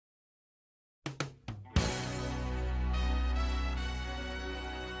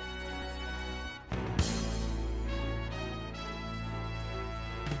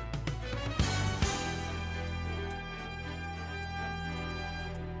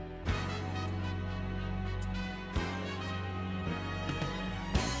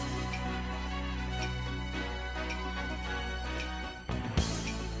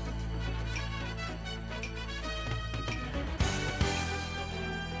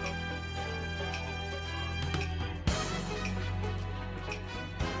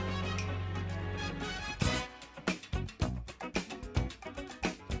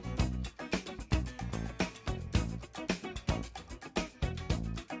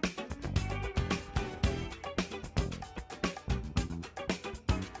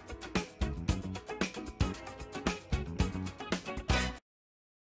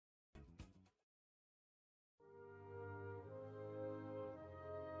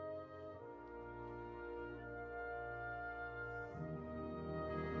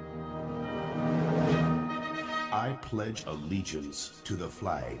I pledge allegiance to the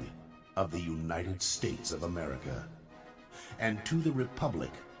flag of the United States of America and to the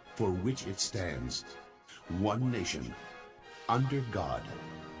republic for which it stands, one nation, under God,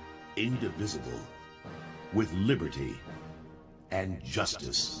 indivisible, with liberty and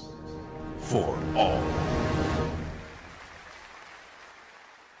justice for all.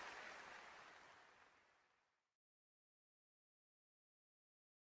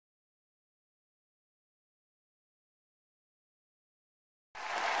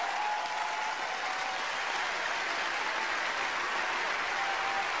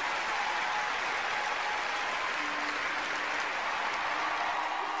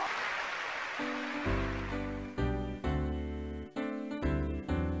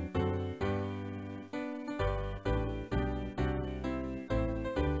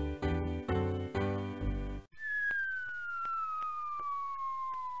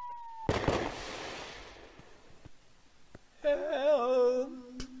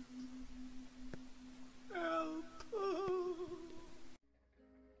 Help! Help!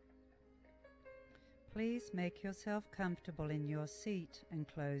 Please make yourself comfortable in your seat and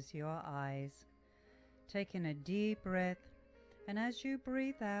close your eyes. Take in a deep breath, and as you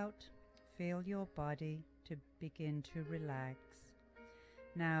breathe out, feel your body to begin to relax.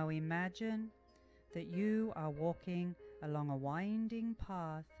 Now imagine that you are walking along a winding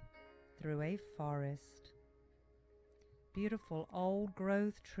path through a forest. Beautiful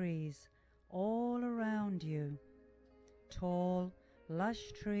old-growth trees all around you. Tall,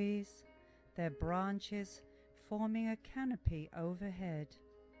 lush trees, their branches forming a canopy overhead.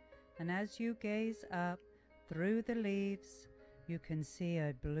 And as you gaze up through the leaves, you can see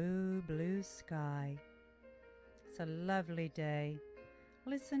a blue, blue sky. It's a lovely day.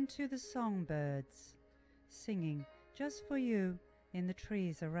 Listen to the songbirds singing just for you in the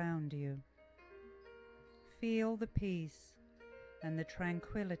trees around you. Feel the peace and the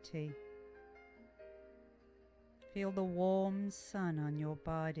tranquility. Feel the warm sun on your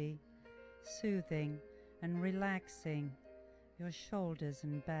body, soothing and relaxing your shoulders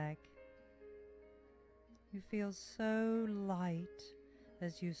and back. You feel so light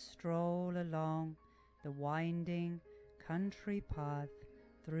as you stroll along the winding country path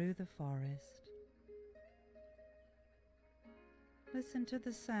through the forest. Listen to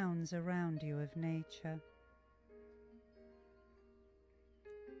the sounds around you of nature.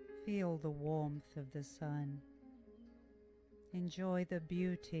 Feel the warmth of the sun. Enjoy the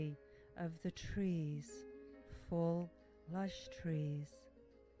beauty of the trees, full, lush trees,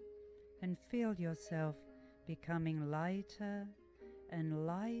 and feel yourself becoming lighter and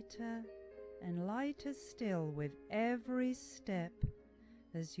lighter and lighter still with every step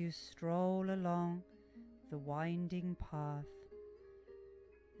as you stroll along the winding path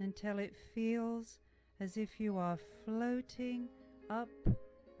until it feels as if you are floating up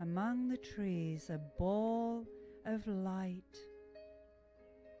among the trees, a ball of light.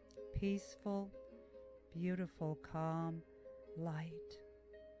 Peaceful, beautiful, calm light.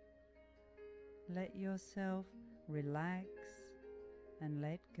 Let yourself relax and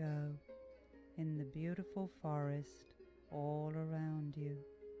let go in the beautiful forest all around you.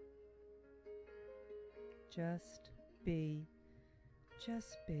 Just be,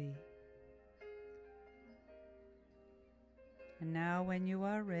 just be. And now when you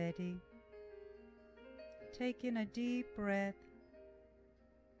are ready, take in a deep breath,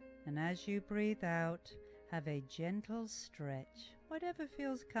 and as you breathe out, have a gentle stretch, whatever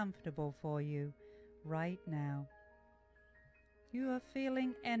feels comfortable for you right now. You are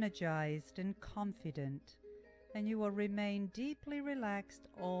feeling energized and confident, and you will remain deeply relaxed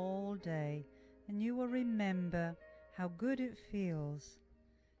all day, and you will remember how good it feels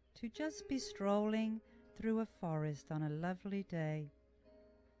to just be strolling through a forest on a lovely day.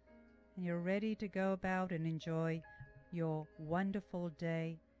 And you're ready to go about and enjoy your wonderful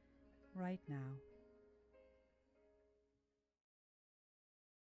day right now.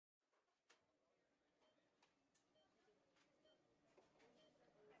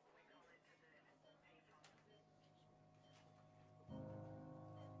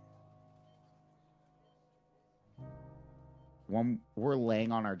 When we're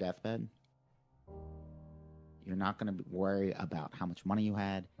laying on our deathbed, you're not going to worry about how much money you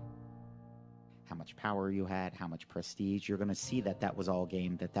had, how much power you had, how much prestige. You're going to see that that was all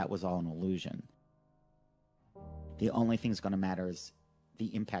game, that that was all an illusion. The only thing that's going to matter is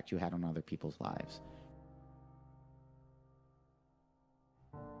the impact you had on other people's lives.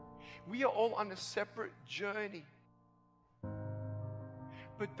 We are all on a separate journey.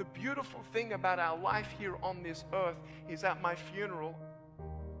 But the beautiful thing about our life here on this earth is at my funeral,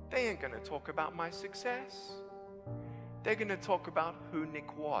 they ain't going to talk about my success. They're going to talk about who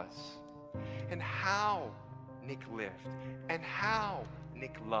Nick was and how Nick lived and how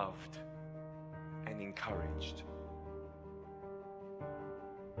Nick loved and encouraged.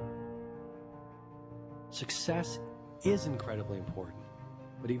 Success is incredibly important,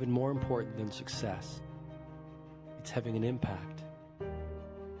 but even more important than success, it's having an impact.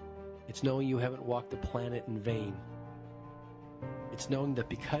 It's knowing you haven't walked the planet in vain. It's knowing that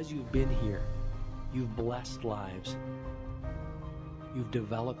because you've been here, you've blessed lives, you've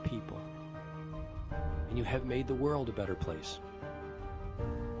developed people, and you have made the world a better place.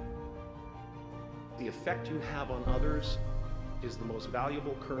 The effect you have on others is the most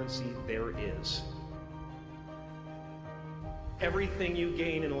valuable currency there is. Everything you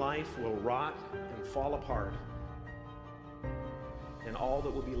gain in life will rot and fall apart, and all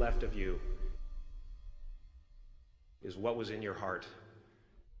that will be left of you is what was in your heart.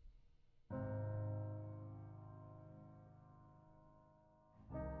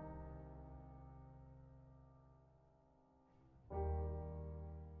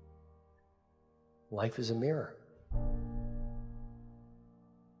 Life is a mirror.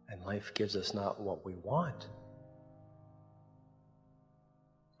 And life gives us not what we want.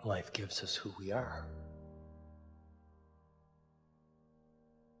 Life gives us who we are.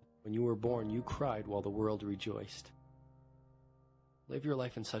 When you were born, you cried while the world rejoiced. Live your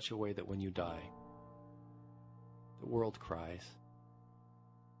life in such a way that when you die, the world cries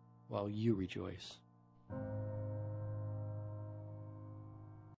while you rejoice.